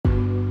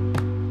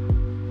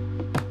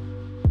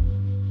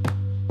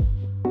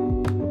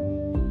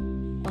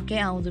Oke,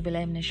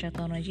 a'udzubillahi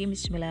minasyaitonirrajim.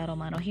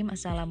 Bismillahirrahmanirrahim.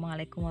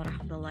 Assalamualaikum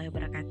warahmatullahi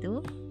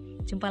wabarakatuh.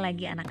 Jumpa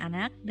lagi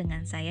anak-anak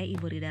dengan saya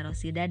Ibu Rida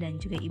Rosida dan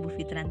juga Ibu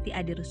Fitranti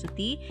Adi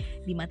Rusuti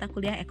di mata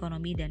kuliah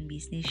Ekonomi dan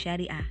Bisnis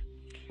Syariah.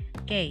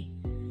 Oke,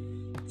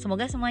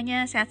 semoga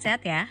semuanya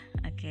sehat-sehat ya.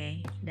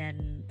 Oke,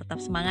 dan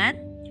tetap semangat.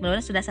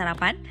 Mudah-mudahan sudah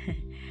sarapan.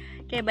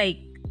 Oke,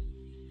 baik.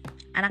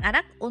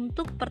 Anak-anak,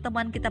 untuk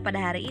pertemuan kita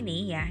pada hari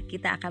ini ya,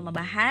 kita akan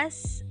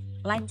membahas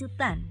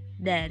lanjutan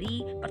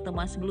dari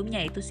pertemuan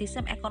sebelumnya, yaitu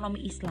sistem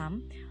ekonomi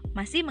Islam,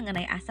 masih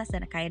mengenai asas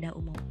dan kaidah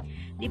umum.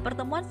 Di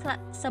pertemuan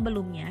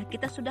sebelumnya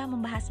kita sudah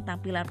membahas tentang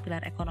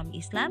pilar-pilar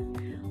ekonomi Islam.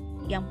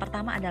 Yang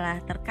pertama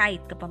adalah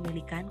terkait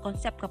kepemilikan,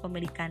 konsep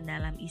kepemilikan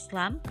dalam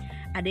Islam.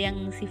 Ada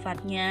yang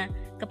sifatnya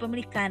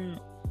kepemilikan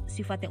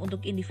sifatnya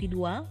untuk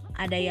individual,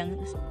 ada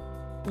yang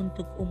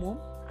untuk umum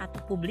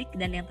atau publik,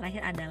 dan yang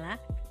terakhir adalah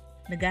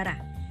negara.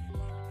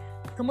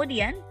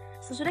 Kemudian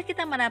sesudah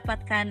kita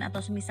mendapatkan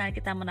atau semisal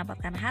kita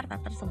mendapatkan harta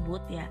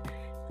tersebut ya,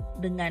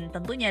 dengan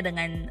tentunya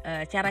dengan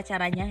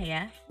cara-caranya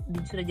ya,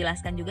 sudah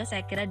jelaskan juga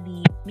saya kira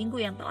di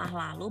minggu yang telah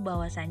lalu,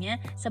 bahwasanya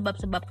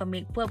sebab-sebab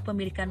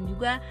kepemilikan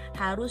juga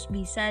harus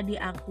bisa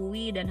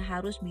diakui dan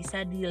harus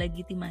bisa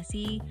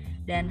dilegitimasi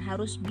dan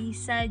harus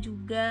bisa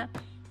juga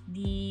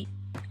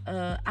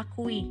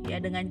diakui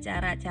ya dengan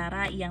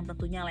cara-cara yang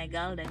tentunya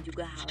legal dan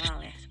juga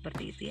halal ya,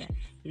 seperti itu ya.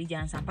 Jadi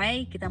jangan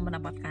sampai kita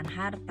mendapatkan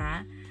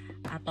harta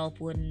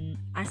ataupun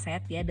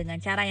aset ya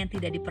dengan cara yang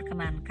tidak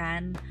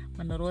diperkenankan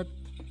menurut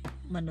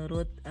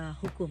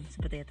hukum,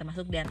 seperti itu,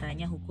 termasuk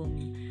diantaranya hukum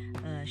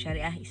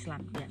syariah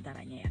Islam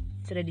diantaranya ya.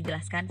 Sudah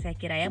dijelaskan saya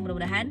kira ya,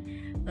 mudah-mudahan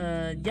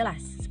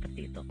jelas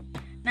seperti itu.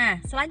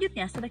 Nah,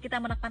 selanjutnya setelah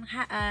kita mendapatkan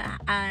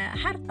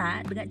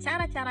harta dengan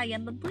cara-cara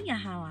yang tentunya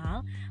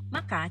halal,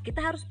 maka kita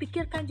harus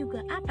pikirkan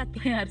juga apa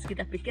tuh yang harus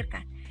kita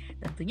pikirkan.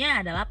 Tentunya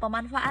adalah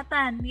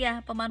pemanfaatan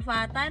ya,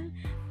 pemanfaatan.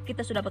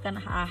 Kita sudah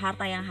dapatkan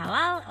harta yang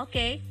halal,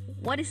 oke.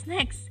 What is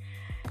next?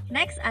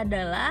 Next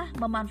adalah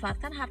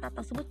memanfaatkan harta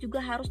tersebut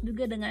juga harus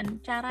juga dengan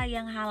cara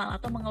yang halal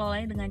atau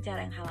mengelolanya dengan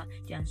cara yang halal.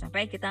 Jangan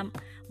sampai kita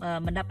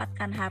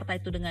mendapatkan harta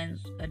itu dengan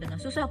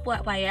susah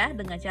payah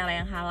dengan cara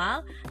yang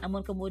halal,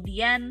 namun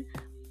kemudian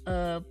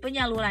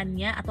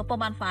penyalurannya atau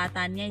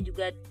pemanfaatannya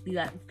juga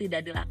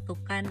tidak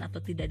dilakukan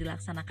atau tidak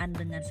dilaksanakan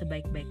dengan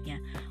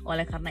sebaik-baiknya.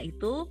 Oleh karena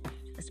itu,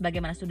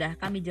 sebagaimana sudah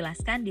kami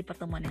jelaskan di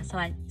pertemuan yang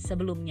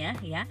sebelumnya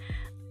ya,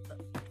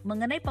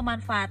 mengenai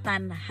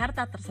pemanfaatan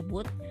harta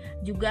tersebut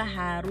juga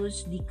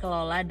harus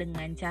dikelola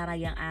dengan cara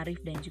yang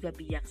arif dan juga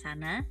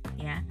bijaksana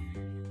ya.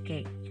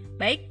 Oke,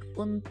 baik,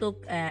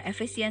 untuk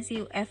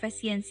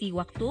efisiensi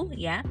waktu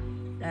ya,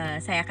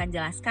 saya akan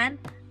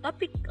jelaskan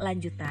topik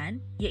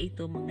lanjutan,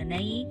 yaitu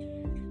mengenai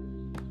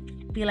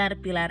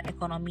pilar-pilar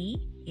ekonomi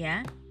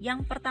ya.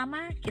 Yang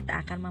pertama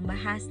kita akan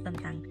membahas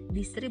tentang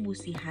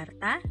distribusi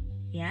harta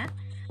ya,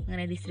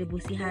 mengenai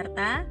distribusi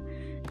harta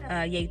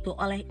yaitu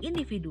oleh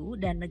individu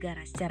dan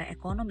negara secara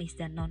ekonomis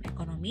dan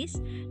non-ekonomis,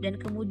 dan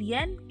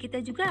kemudian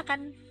kita juga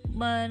akan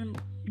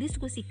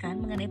mendiskusikan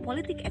mengenai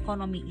politik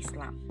ekonomi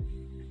Islam.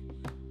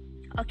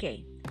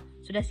 Oke,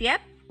 sudah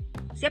siap?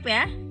 Siap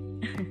ya?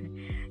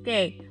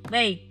 Oke,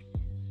 baik.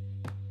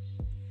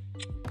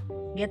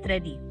 Get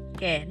ready.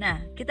 Oke,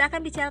 nah kita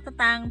akan bicara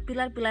tentang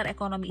pilar-pilar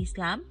ekonomi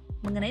Islam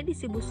mengenai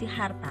distribusi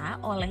harta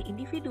oleh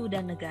individu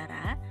dan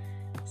negara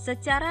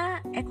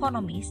secara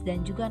ekonomis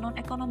dan juga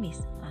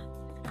non-ekonomis. Nah,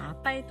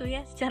 apa itu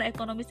ya secara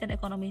ekonomis dan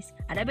ekonomis?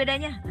 Ada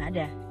bedanya?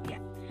 Ada ya.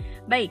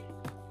 Baik.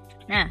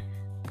 Nah,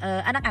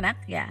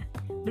 anak-anak ya,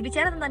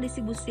 berbicara tentang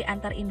distribusi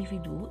antar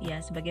individu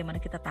ya,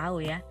 sebagaimana kita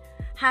tahu ya,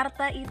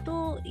 harta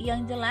itu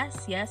yang jelas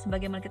ya,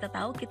 sebagaimana kita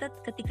tahu, kita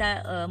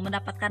ketika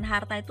mendapatkan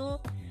harta itu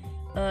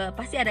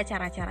pasti ada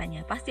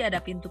cara-caranya, pasti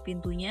ada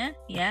pintu-pintunya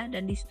ya,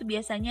 dan di situ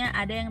biasanya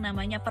ada yang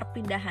namanya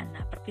perpindahan.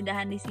 Nah,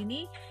 perpindahan di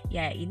sini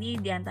ya, ini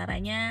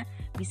diantaranya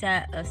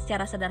bisa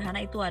secara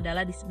sederhana itu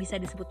adalah bisa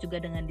disebut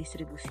juga dengan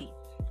distribusi.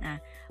 Nah,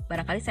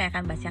 barangkali saya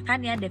akan bacakan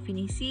ya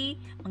definisi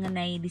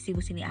mengenai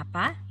distribusi ini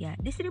apa ya.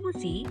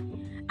 Distribusi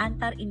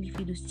antar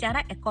individu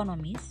secara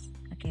ekonomis,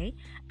 oke,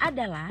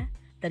 adalah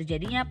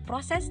terjadinya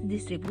proses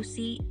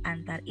distribusi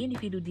antar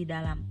individu di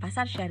dalam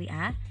pasar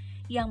syariah,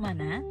 yang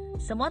mana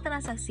semua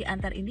transaksi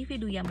antar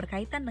individu yang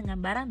berkaitan dengan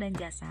barang dan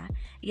jasa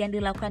yang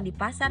dilakukan di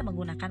pasar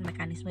menggunakan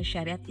mekanisme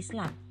syariat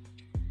Islam.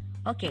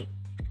 Oke,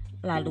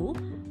 lalu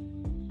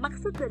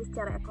maksud dari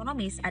secara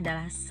ekonomis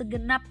adalah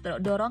segenap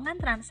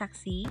dorongan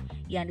transaksi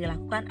yang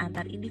dilakukan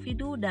antar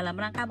individu dalam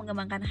rangka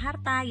mengembangkan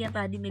harta yang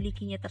telah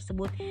dimilikinya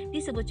tersebut,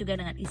 disebut juga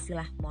dengan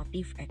istilah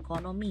motif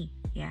ekonomi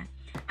ya.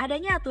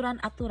 Adanya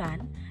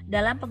aturan-aturan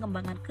dalam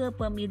pengembangan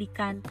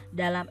kepemilikan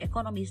dalam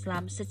ekonomi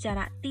Islam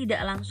secara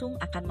tidak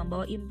langsung akan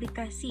membawa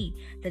implikasi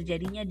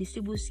terjadinya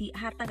distribusi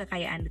harta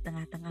kekayaan di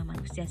tengah-tengah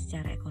manusia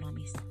secara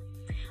ekonomis.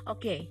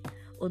 Oke,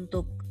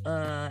 untuk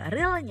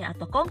realnya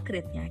atau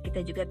konkretnya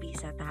kita juga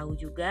bisa tahu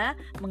juga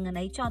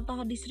mengenai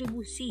contoh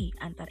distribusi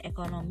antar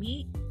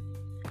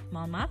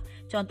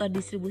contoh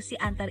distribusi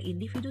antar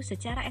individu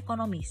secara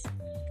ekonomis.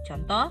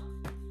 Contoh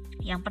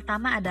yang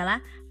pertama adalah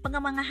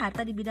pengembangan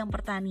harta di bidang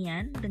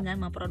pertanian dengan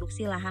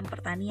memproduksi lahan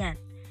pertanian.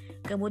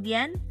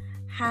 Kemudian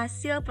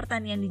hasil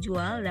pertanian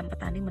dijual dan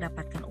petani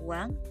mendapatkan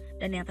uang.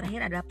 Dan yang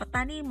terakhir adalah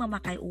petani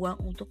memakai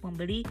uang untuk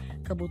membeli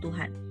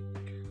kebutuhan.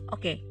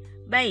 Oke,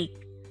 baik.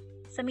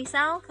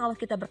 Semisal kalau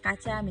kita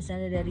berkaca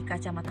misalnya dari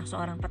kacamata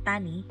seorang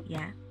petani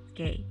ya.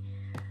 Oke.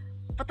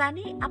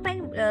 Petani apa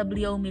yang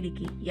beliau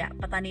miliki? Ya,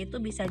 petani itu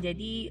bisa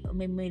jadi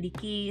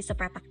memiliki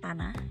sepetak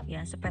tanah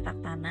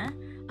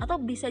atau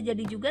bisa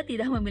jadi juga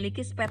tidak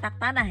memiliki sepetak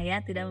tanah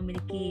ya, tidak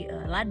memiliki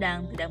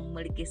ladang, tidak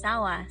memiliki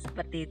sawah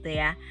seperti itu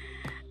ya.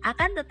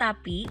 Akan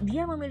tetapi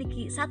dia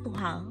memiliki satu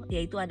hal,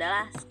 yaitu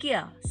adalah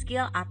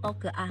skill atau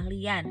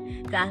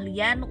keahlian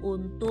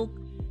untuk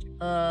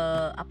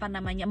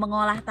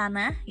mengolah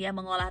tanah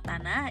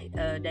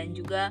dan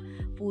juga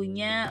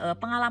punya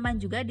pengalaman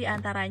juga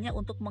diantaranya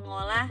untuk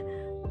mengolah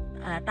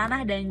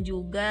tanah dan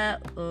juga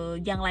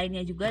yang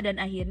lainnya juga,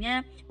 dan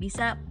akhirnya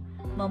bisa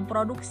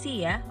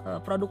memproduksi ya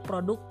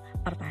produk-produk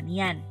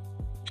pertanian.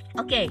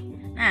 Oke,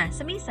 nah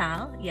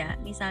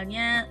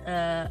misalnya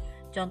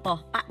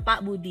contoh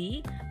Pak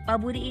Budi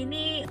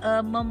ini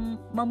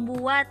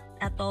membuat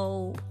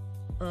atau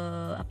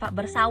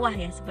bersawah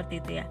ya,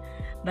 seperti itu ya,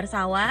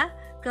 bersawah.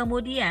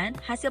 Kemudian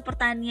hasil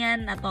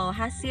pertanian atau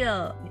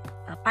hasil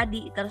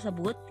padi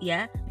tersebut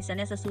ya,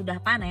 misalnya sesudah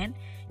panen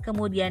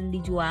kemudian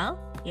dijual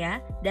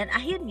ya, dan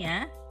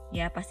akhirnya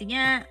ya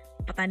pastinya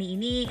petani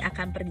ini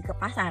akan pergi ke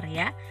pasar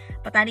ya.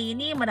 Petani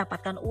ini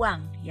mendapatkan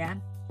uang ya.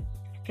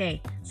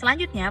 Oke,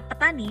 selanjutnya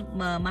petani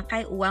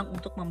memakai uang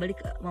untuk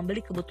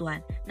membeli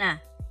kebutuhan.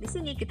 Nah, di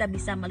sini kita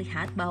bisa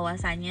melihat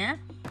bahwasanya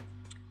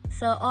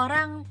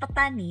seorang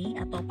petani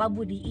atau Pak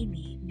Budi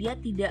ini dia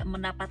tidak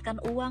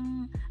mendapatkan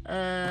uang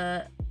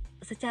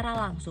secara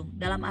langsung.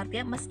 Dalam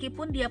artian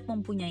meskipun dia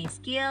mempunyai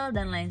skill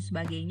dan lain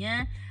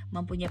sebagainya,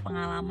 mempunyai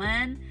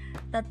pengalaman,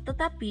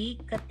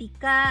 tetapi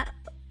ketika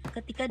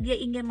dia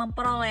ingin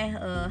memperoleh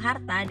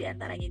harta,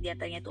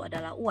 diantaranya itu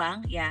adalah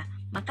uang ya,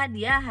 maka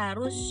dia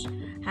harus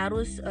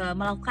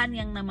melakukan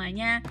yang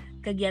namanya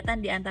kegiatan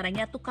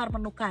diantaranya tukar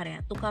menukar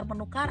ya. Tukar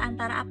menukar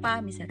antara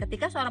apa? Misalnya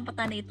ketika seorang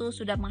petani itu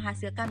sudah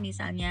menghasilkan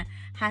misalnya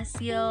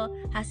hasil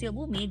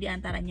bumi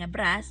diantaranya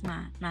beras,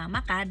 nah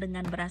maka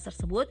dengan beras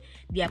tersebut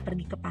dia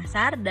pergi ke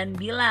pasar, dan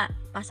bila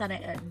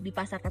di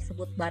pasar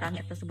tersebut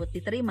barangnya tersebut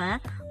diterima,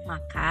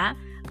 maka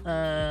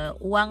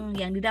uang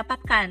yang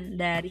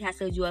didapatkan dari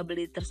hasil jual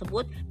beli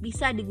tersebut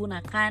bisa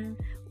digunakan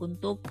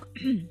untuk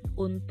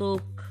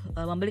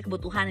membeli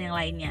kebutuhan yang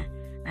lainnya.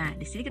 Nah,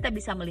 di sini kita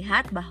bisa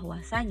melihat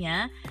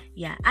bahwasanya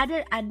ya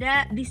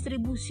ada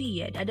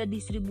distribusi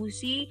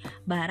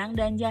barang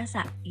dan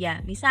jasa.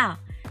 Ya, misal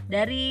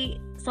dari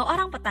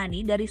seorang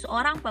petani, dari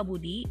seorang Pak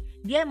Budi,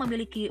 dia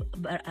memiliki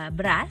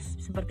beras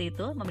seperti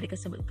itu, memiliki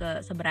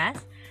seberas,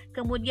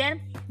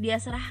 kemudian dia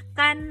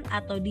serahkan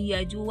atau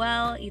dia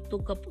jual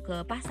itu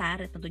ke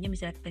pasar, tentunya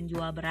misalnya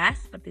penjual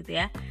beras seperti itu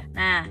ya.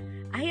 Nah,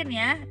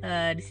 akhirnya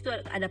di situ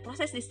ada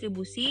proses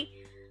distribusi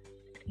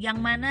yang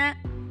mana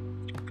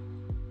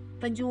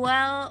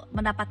penjual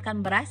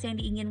mendapatkan beras yang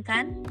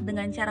diinginkan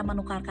dengan cara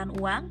menukarkan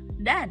uang,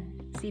 dan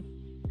si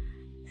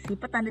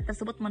petani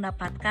tersebut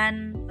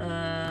mendapatkan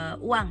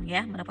uang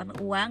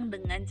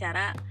dengan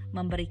cara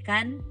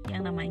memberikan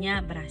yang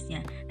namanya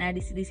berasnya. Nah,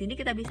 di sini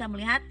kita bisa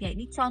melihat ya,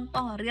 ini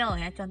contoh real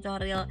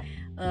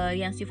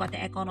yang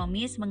sifatnya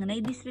ekonomis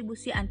mengenai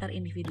distribusi antar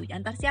individu.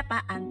 Antar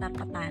siapa? Antar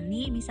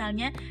petani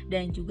misalnya,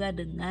 dan juga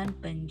dengan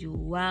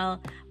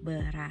penjual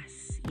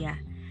beras ya.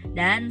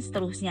 Dan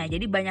seterusnya.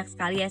 Jadi banyak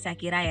sekali ya saya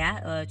kira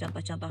ya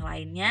contoh-contoh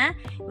lainnya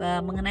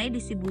mengenai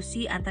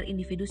distribusi antar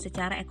individu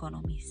secara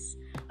ekonomis.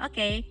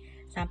 Oke,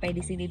 sampai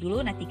di sini dulu,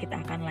 nanti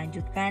kita akan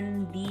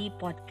lanjutkan di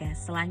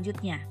podcast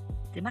selanjutnya.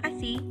 Terima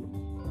kasih.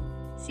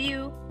 See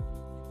you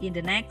in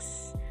the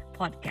next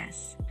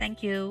podcast.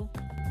 Thank you.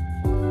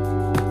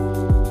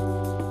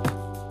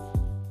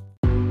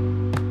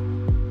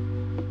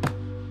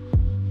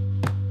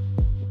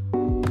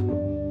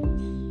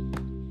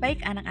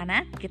 Baik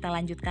anak-anak, kita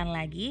lanjutkan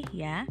lagi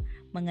ya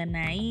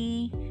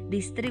mengenai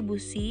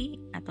distribusi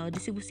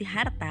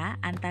harta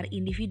antar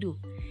individu.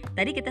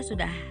 Tadi kita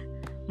sudah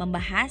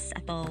membahas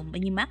atau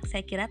menyimak,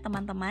 saya kira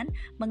teman-teman,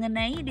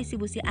 mengenai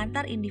distribusi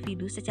antar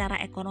individu secara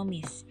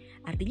ekonomis.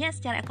 Artinya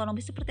secara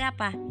ekonomis seperti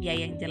apa? Ya,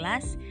 yang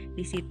jelas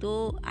di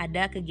situ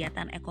ada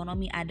kegiatan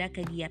ekonomi, ada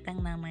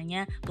kegiatan yang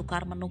namanya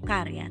tukar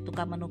menukar ya,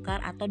 tukar menukar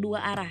atau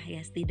dua arah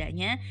ya,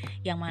 setidaknya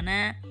yang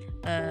mana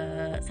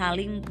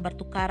saling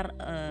bertukar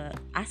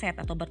aset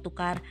atau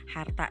bertukar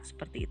harta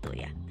seperti itu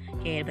ya.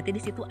 Oke, berarti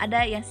di situ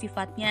ada yang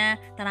sifatnya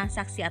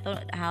transaksi atau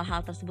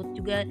hal-hal tersebut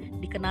juga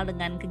dikenal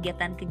dengan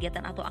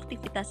kegiatan-kegiatan atau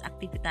aktivitas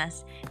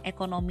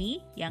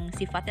ekonomi yang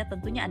sifatnya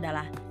tentunya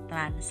adalah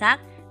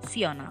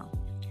transaksional.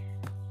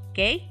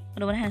 Oke,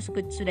 mudah-mudahan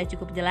sudah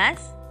cukup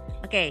jelas.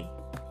 Oke,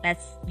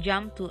 let's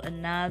jump to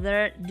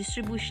another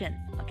distribution.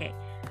 Oke.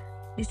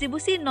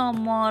 Distribusi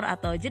nomor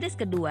atau jenis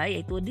kedua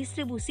yaitu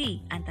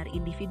distribusi antar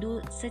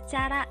individu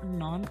secara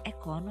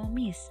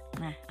non-ekonomis.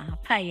 Nah,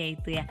 apa ya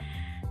itu ya?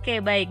 Oke,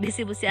 baik,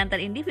 distribusi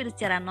antar individu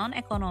secara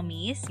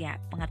non-ekonomis ya,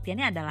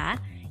 pengertiannya adalah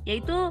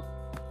yaitu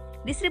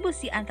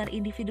distribusi antar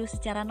individu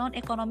secara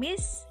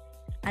non-ekonomis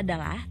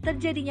adalah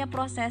terjadinya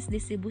proses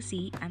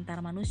distribusi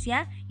antar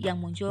manusia yang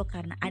muncul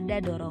karena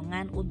ada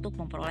dorongan untuk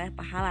memperoleh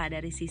pahala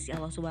dari sisi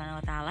Allah Subhanahu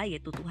wa taala,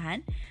 yaitu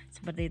Tuhan.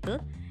 Seperti itu.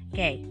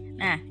 Oke.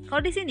 Nah, kalau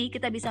di sini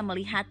kita bisa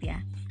melihat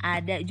ya,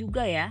 ada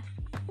juga ya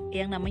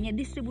yang namanya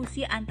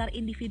distribusi antar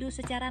individu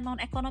secara non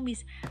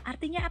ekonomis.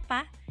 Artinya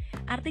apa?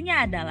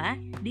 Artinya adalah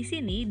di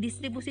sini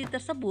distribusi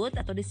tersebut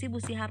atau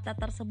distribusi harta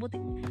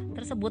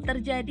tersebut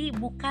terjadi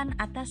bukan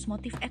atas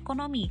motif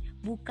ekonomi,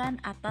 bukan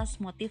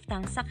atas motif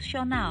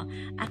transaksional,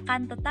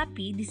 akan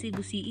tetapi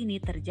distribusi ini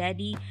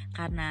terjadi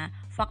karena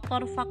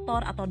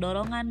faktor-faktor atau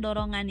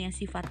dorongan-dorongan yang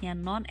sifatnya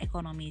non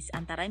ekonomis.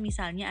 Antara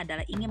misalnya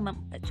adalah ingin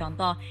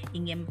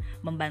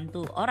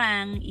membantu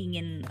orang,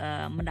 ingin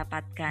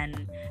mendapatkan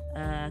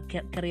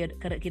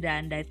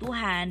keridhaan dari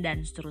Tuhan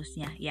dan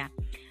seterusnya ya.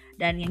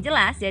 Dan yang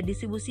jelas ya,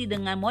 distribusi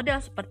dengan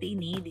model seperti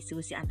ini,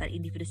 distribusi antar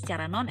individu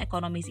secara non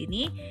ekonomis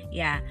ini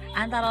ya,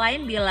 antara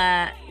lain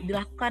bila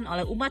dilakukan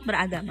oleh umat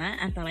beragama,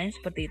 antara lain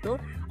seperti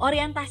itu,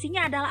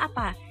 orientasinya adalah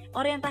apa?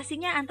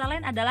 Orientasinya antara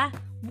lain adalah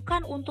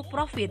bukan untuk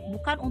profit,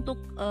 bukan untuk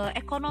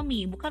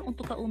ekonomi, bukan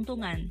untuk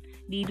keuntungan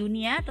di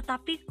dunia,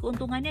 tetapi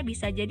keuntungannya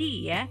bisa jadi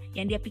ya,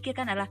 yang dia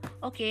pikirkan adalah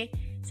oke,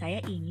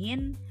 saya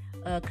ingin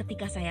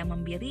ketika saya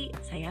memberi,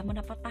 saya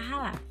mendapat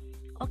pahala.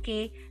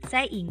 Oke,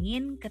 saya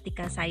ingin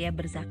ketika saya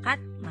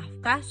berzakat,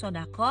 nafkah,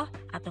 sodakoh,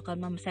 atau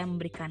kalau saya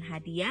memberikan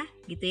hadiah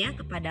gitu ya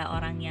kepada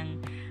orang yang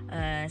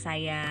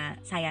saya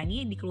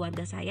sayangi di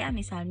keluarga saya,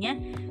 misalnya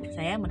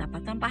saya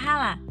mendapatkan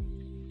pahala.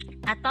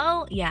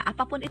 Atau ya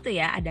apapun itu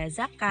ya, ada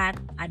zakat,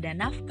 ada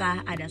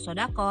nafkah, ada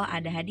sodakoh,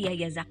 ada hadiah.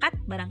 Ya zakat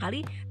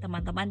barangkali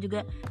teman-teman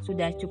juga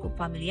sudah cukup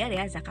familiar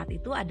ya. Zakat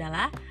itu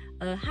adalah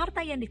harta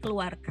yang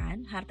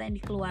dikeluarkan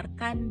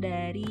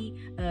dari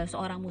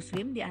seorang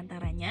muslim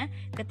diantaranya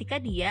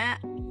ketika dia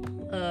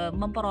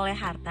memperoleh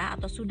harta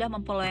atau sudah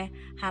memperoleh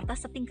harta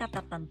setingkat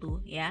tertentu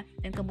ya,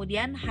 dan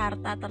kemudian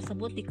harta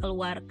tersebut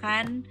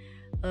dikeluarkan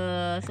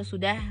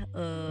sesudah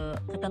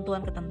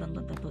ketentuan-ketentuan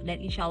tertentu,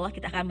 dan insya Allah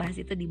kita akan bahas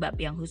itu di bab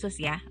yang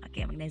khusus ya.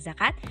 Oke, mengenai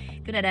zakat.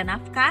 Kemudian ada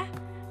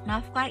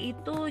nafkah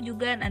itu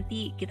juga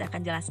nanti kita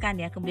akan jelaskan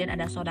ya. Kemudian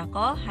ada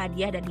sodakoh,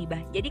 hadiah, dan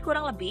hibah. Jadi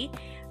kurang lebih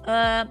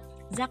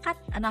zakat,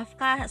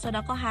 nafkah,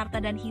 sodakoh,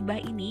 harta, dan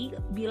hibah ini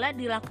bila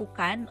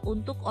dilakukan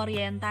untuk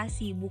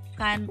orientasi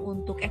bukan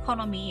untuk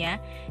ekonomi ya,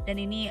 dan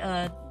ini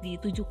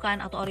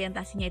ditujukan atau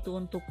orientasinya itu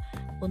untuk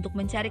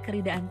mencari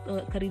keridaan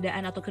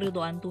atau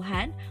keridhaan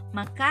Tuhan,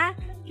 maka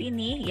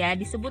ini ya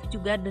disebut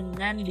juga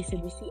dengan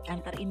distribusi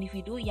antar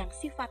individu yang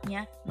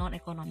sifatnya non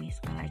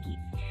ekonomis sekali lagi.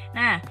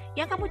 Nah,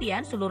 yang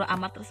kemudian seluruh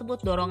amal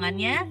tersebut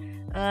dorongannya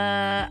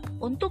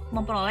untuk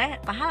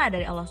memperoleh pahala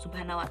dari Allah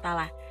Subhanahu wa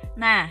taala.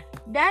 Nah,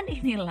 dan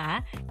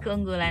inilah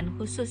keunggulan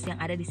khusus yang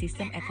ada di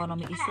sistem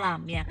ekonomi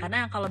Islam ya,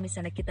 karena kalau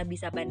misalnya kita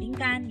bisa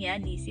bandingkan ya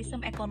di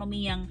sistem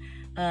ekonomi yang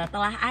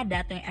telah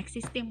ada atau yang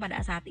existing pada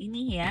saat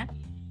ini ya,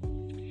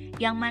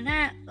 yang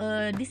mana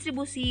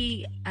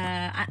distribusi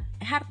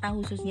harta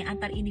khususnya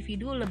antar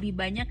individu lebih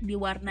banyak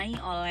diwarnai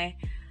oleh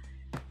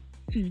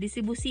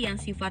distribusi yang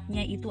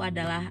sifatnya itu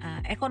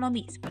adalah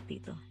ekonomi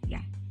seperti itu ya.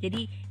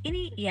 Jadi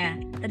ini ya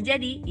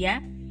terjadi ya.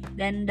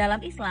 Dan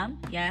dalam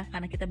Islam ya,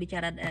 karena kita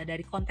bicara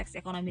dari konteks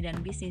ekonomi dan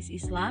bisnis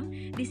Islam,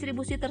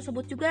 distribusi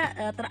tersebut juga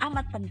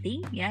teramat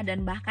penting ya.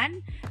 Dan bahkan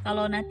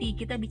kalau nanti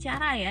kita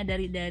bicara ya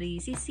dari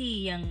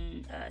sisi yang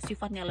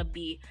sifatnya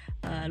lebih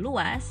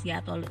luas ya,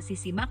 atau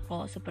sisi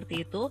makro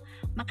seperti itu,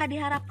 maka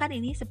diharapkan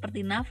ini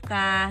seperti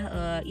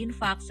nafkah,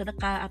 infak,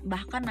 sedekah,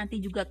 bahkan nanti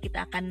juga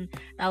kita akan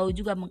tahu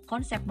juga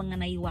konsep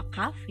mengenai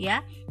wakaf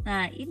ya.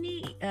 Nah,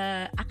 ini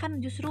akan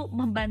justru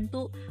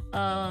membantu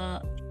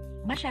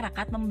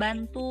masyarakat,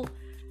 membantu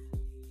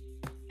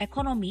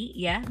ekonomi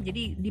ya.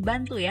 Jadi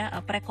dibantu ya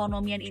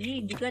perekonomian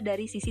ini juga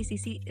dari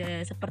sisi-sisi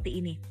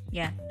seperti ini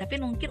ya. Tapi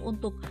mungkin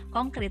untuk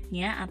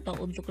konkretnya atau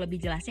untuk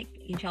lebih jelasnya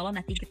insya Allah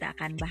nanti kita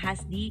akan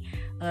bahas di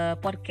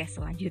podcast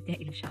selanjutnya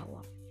insya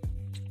Allah.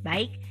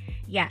 Baik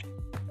ya.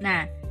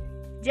 Nah,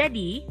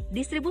 jadi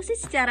distribusi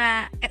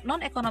secara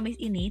non-ekonomis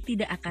ini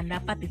tidak akan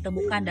dapat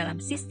ditemukan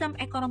dalam sistem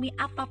ekonomi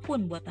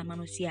apapun buatan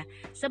manusia,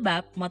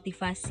 sebab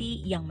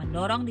motivasi yang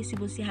mendorong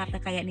distribusi harta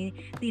kekayaan ini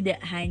tidak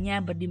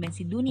hanya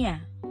berdimensi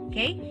dunia,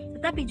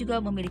 tetapi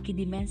juga memiliki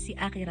dimensi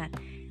akhirat.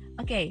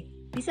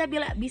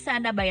 Bisa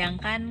Anda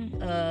bayangkan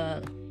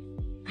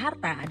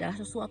harta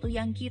adalah sesuatu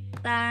yang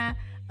kita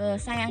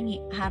sayangi,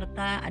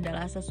 harta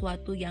adalah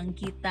sesuatu yang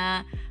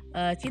kita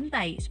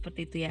cintai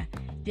seperti itu ya.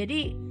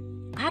 Jadi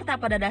harta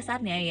pada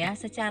dasarnya ya,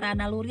 secara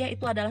naluriah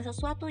itu adalah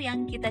sesuatu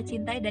yang kita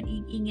cintai dan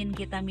ingin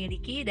kita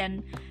miliki,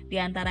 dan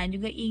diantara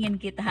juga ingin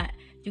kita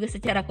juga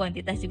secara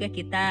kuantitas juga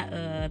kita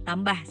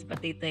tambah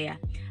seperti itu ya.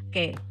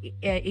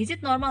 Is it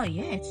normal?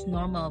 Yeah, it's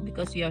normal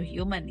because you're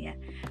human ya.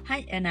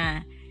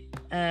 Nah,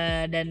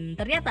 dan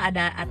ternyata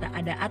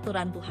ada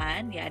aturan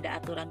Tuhan ya,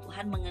 ada aturan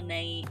Tuhan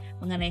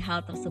mengenai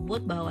hal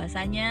tersebut,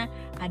 bahwasanya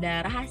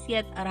ada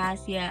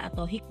rahasia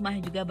atau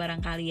hikmah juga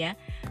barangkali ya.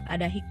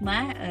 Ada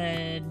hikmah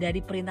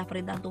dari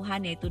perintah-perintah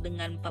Tuhan, yaitu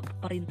dengan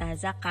perintah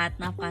zakat,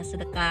 nafkah,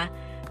 sedekah,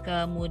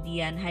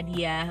 kemudian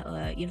hadiah,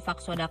 infak,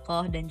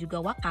 sodakoh, dan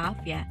juga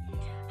wakaf ya.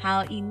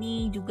 hal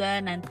ini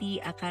juga nanti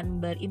akan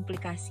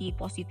berimplikasi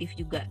positif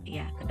juga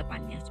ya ke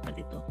depannya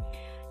seperti itu.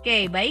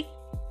 Oke, baik.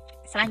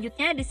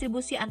 Selanjutnya,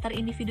 distribusi antar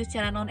individu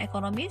secara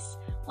non-ekonomis.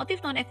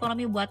 Motif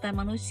non-ekonomi buatan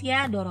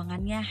manusia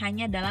dorongannya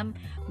hanya dalam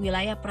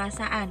wilayah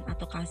perasaan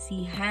atau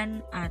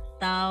kasihan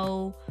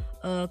atau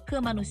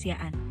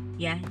kemanusiaan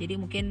ya. Jadi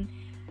mungkin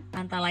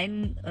antara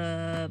lain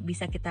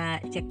bisa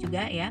kita cek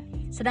juga ya.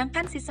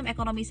 Sedangkan sistem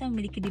ekonomi Islam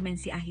memiliki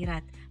dimensi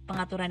akhirat.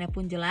 Pengaturannya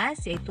pun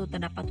jelas, yaitu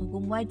terdapat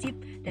hukum wajib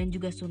dan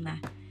juga sunnah.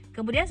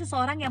 Kemudian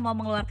seseorang yang mau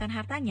mengeluarkan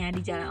hartanya di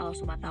jalan Allah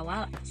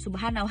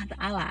Subhanahu wa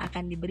Ta'ala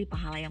akan diberi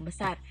pahala yang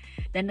besar.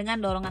 Dan dengan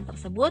dorongan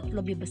tersebut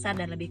lebih besar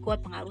dan lebih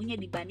kuat pengaruhnya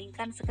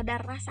dibandingkan sekedar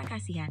rasa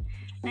kasihan.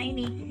 Nah,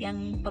 ini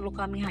yang perlu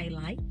kami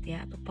highlight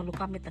ya, atau perlu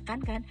kami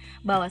tekankan,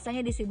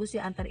 bahwasanya distribusi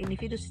antar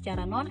individu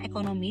secara non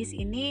ekonomis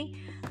ini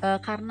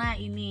karena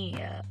ini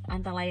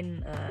antara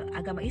lain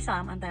agama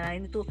Islam, antara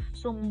lain itu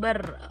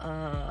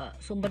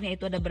sumbernya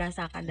itu ada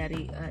berasalkan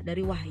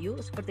dari wahyu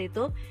seperti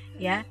itu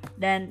ya,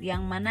 dan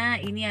yang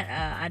mana ini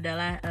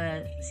adalah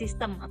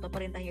sistem atau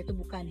perintahnya itu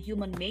bukan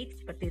human made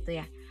seperti itu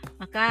ya,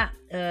 maka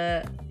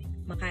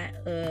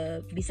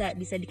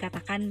bisa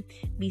dikatakan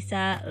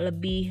bisa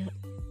lebih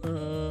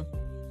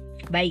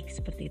baik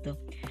seperti itu.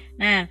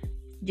 Nah,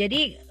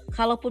 jadi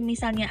kalaupun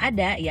misalnya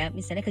ada ya,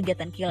 misalnya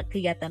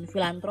kegiatan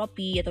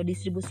filantropi atau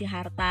distribusi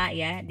harta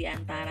ya di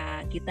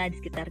antara kita, di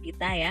sekitar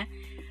kita ya,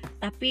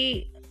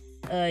 tapi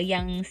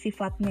yang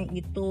sifatnya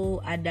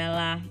itu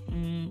adalah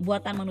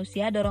buatan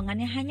manusia,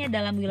 dorongannya hanya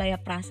dalam wilayah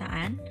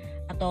perasaan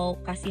atau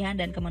kasihan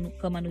dan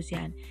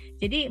kemanusiaan.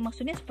 Jadi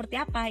maksudnya seperti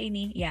apa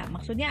ini? Ya,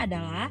 maksudnya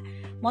adalah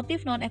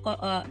motif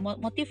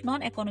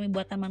non ekonomi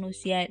buatan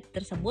manusia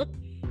tersebut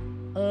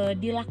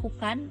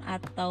dilakukan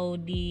atau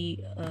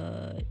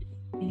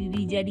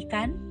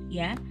dijadikan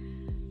ya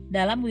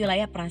dalam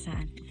wilayah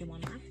perasaan. Oke,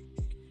 mohon maaf.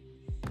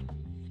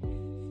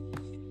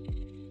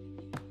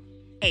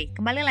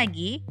 Kembali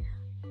lagi,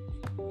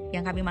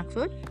 yang kami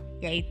maksud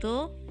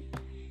yaitu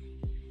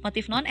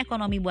motif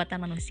non-ekonomi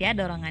buatan manusia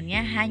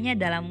dorongannya hanya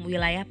dalam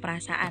wilayah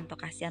perasaan atau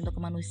kasihan atau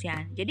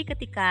kemanusiaan. Jadi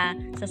ketika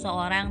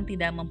seseorang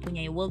tidak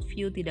mempunyai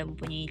worldview, tidak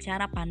mempunyai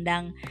cara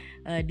pandang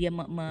dia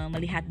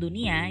melihat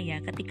dunia ya,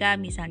 ketika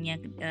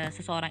misalnya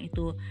seseorang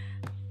itu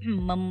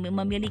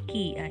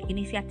memiliki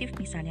inisiatif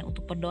misalnya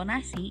untuk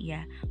berdonasi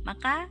ya,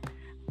 maka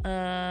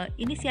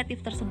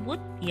inisiatif tersebut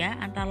ya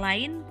antara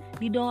lain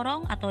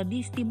didorong atau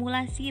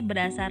distimulasi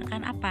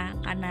berdasarkan apa?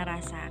 Karena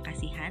rasa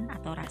kasihan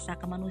atau rasa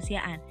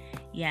kemanusiaan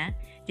ya.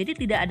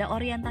 Jadi tidak ada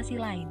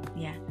orientasi lain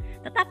ya.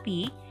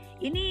 Tetapi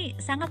ini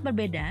sangat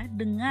berbeda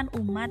dengan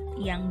umat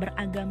yang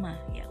beragama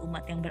ya.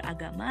 Umat yang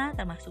beragama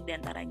termasuk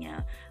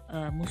diantaranya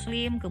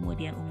Muslim,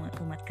 kemudian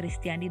umat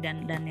Kristiani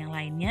dan yang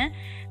lainnya.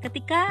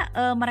 Ketika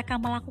mereka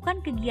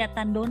melakukan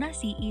kegiatan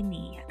donasi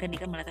ini ya,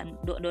 ketika melakukan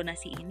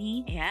donasi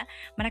ini ya,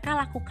 mereka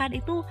lakukan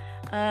itu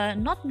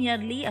not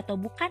merely atau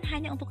bukan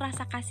hanya untuk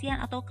rasa kasihan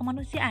atau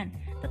kemanusiaan,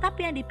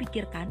 tetapi yang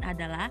dipikirkan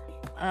adalah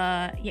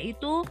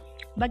yaitu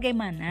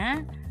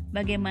bagaimana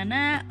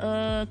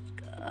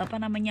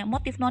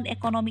motif non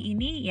ekonomi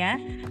ini ya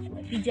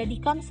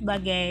dijadikan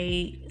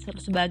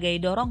sebagai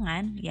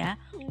dorongan ya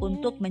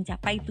untuk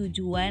mencapai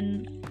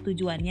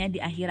tujuannya di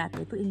akhirat,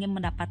 itu ingin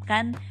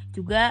mendapatkan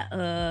juga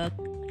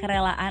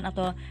kerelaan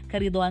atau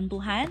keridhaan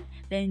Tuhan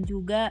dan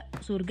juga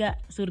surga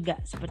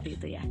seperti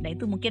itu ya. Nah,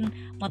 itu mungkin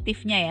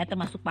motifnya ya,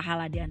 termasuk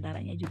pahala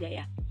diantaranya juga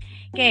ya.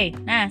 Oke,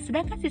 nah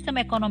sedangkan sistem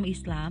ekonomi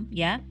Islam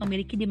ya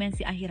memiliki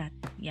dimensi akhirat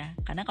ya,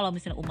 karena kalau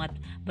misalnya umat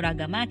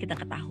beragama kita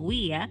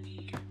ketahui ya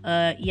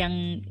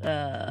yang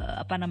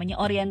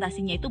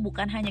orientasinya itu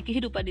bukan hanya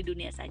kehidupan di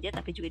dunia saja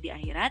tapi juga di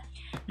akhirat.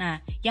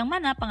 Nah, yang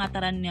mana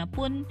pengaturannya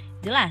pun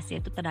jelas,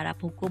 yaitu terdapat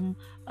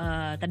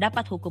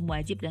hukum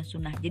wajib dan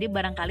sunnah. Jadi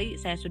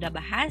barangkali saya sudah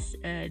bahas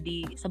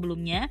di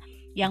sebelumnya,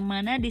 yang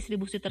mana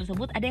distribusi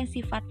tersebut ada yang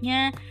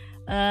sifatnya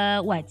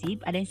wajib,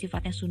 ada yang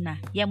sifatnya sunnah.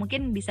 Ya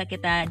mungkin bisa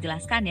kita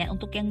jelaskan ya.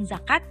 Untuk yang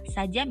zakat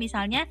saja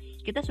misalnya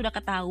kita sudah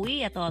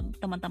ketahui atau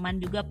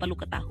teman-teman juga perlu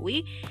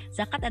ketahui,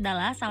 zakat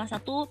adalah salah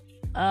satu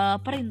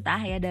perintah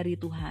dari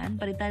Tuhan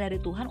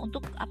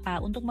untuk apa?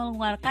 Untuk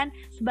mengeluarkan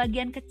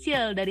sebagian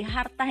kecil dari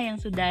harta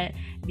yang sudah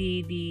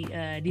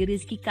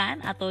dirizkikan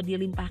atau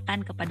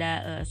dilimpahkan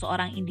kepada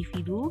seorang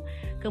individu.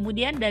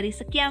 Kemudian dari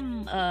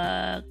sekian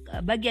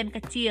bagian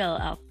kecil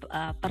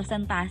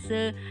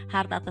persentase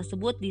harta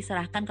tersebut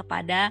diserahkan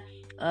kepada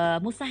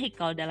mustahik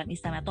kalau dalam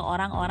Islam, atau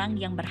orang-orang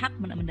yang berhak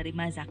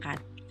menerima zakat.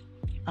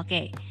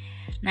 Oke.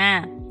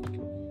 Nah,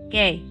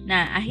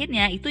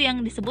 akhirnya itu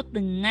yang disebut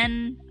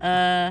dengan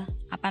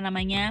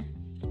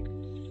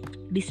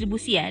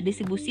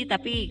distribusi,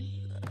 tapi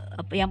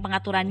yang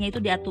pengaturannya itu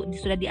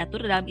sudah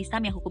diatur dalam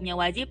Islam yang hukumnya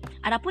wajib.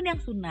 Adapun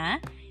yang sunnah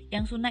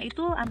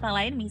itu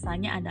antara lain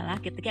misalnya adalah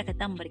ketika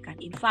kita memberikan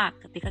infak,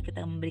 ketika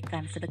kita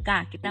memberikan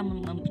sedekah, kita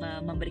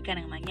memberikan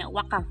yang namanya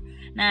wakaf.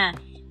 Nah,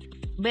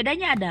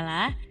 bedanya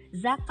adalah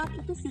zakat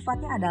itu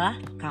sifatnya adalah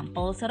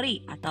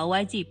compulsory atau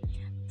wajib.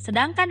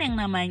 Sedangkan yang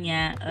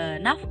namanya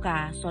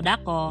nafkah,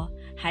 sodako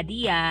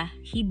hadiah,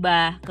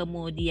 hibah,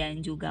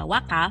 kemudian juga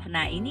wakaf.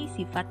 Nah, ini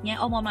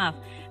sifatnya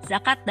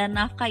zakat dan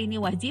nafkah ini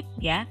wajib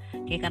ya.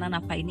 Karena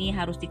nafkah ini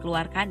harus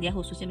dikeluarkan ya,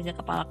 khususnya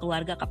misalnya kepala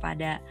keluarga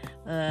kepada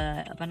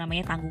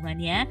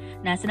tanggungannya.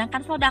 Nah,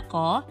 sedangkan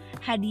sedekah,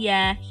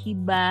 hadiah,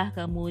 hibah,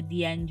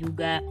 kemudian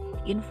juga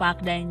infak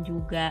dan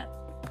juga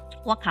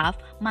wakaf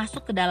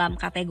masuk ke dalam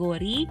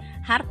kategori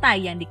harta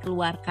yang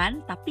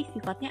dikeluarkan tapi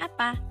sifatnya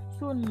apa?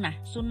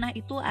 Sunnah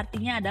itu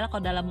artinya adalah,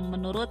 kalau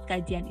menurut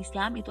kajian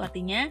Islam itu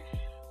artinya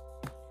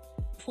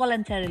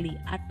voluntarily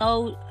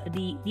atau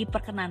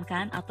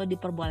diperkenankan atau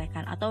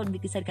diperbolehkan atau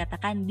bisa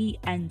dikatakan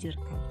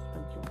dianjurkan.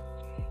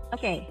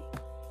 Oke.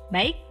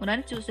 Baik,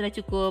 mudah-mudahan sudah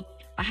cukup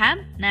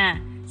paham. Nah,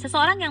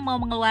 seseorang yang mau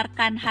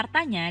mengeluarkan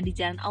hartanya di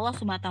jalan Allah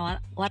SWT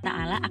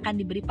akan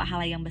diberi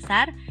pahala yang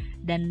besar,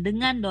 dan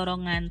dengan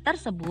dorongan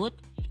tersebut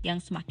yang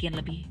semakin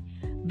lebih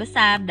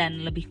besar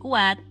dan lebih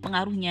kuat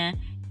pengaruhnya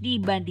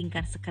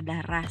dibandingkan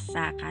sekedar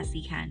rasa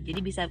kasihan.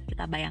 Jadi bisa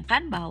kita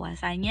bayangkan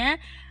bahwasanya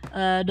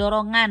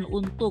dorongan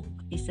untuk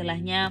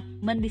istilahnya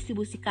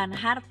mendistribusikan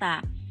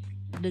harta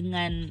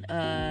dengan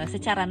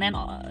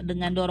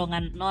dengan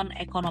dorongan non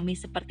ekonomi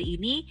seperti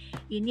ini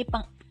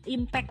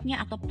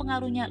impactnya atau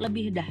pengaruhnya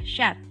lebih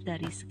dahsyat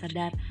dari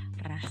sekedar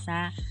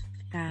rasa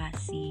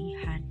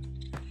kasihan.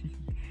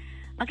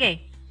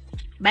 Oke,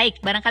 baik,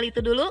 barangkali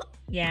itu dulu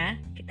ya.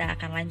 Kita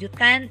akan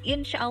lanjutkan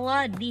insya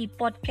Allah di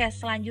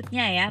podcast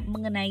selanjutnya ya,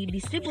 mengenai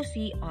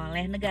distribusi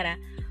oleh negara.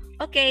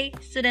 Oke,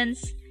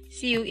 students,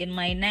 see you in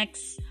my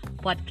next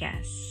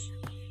podcast.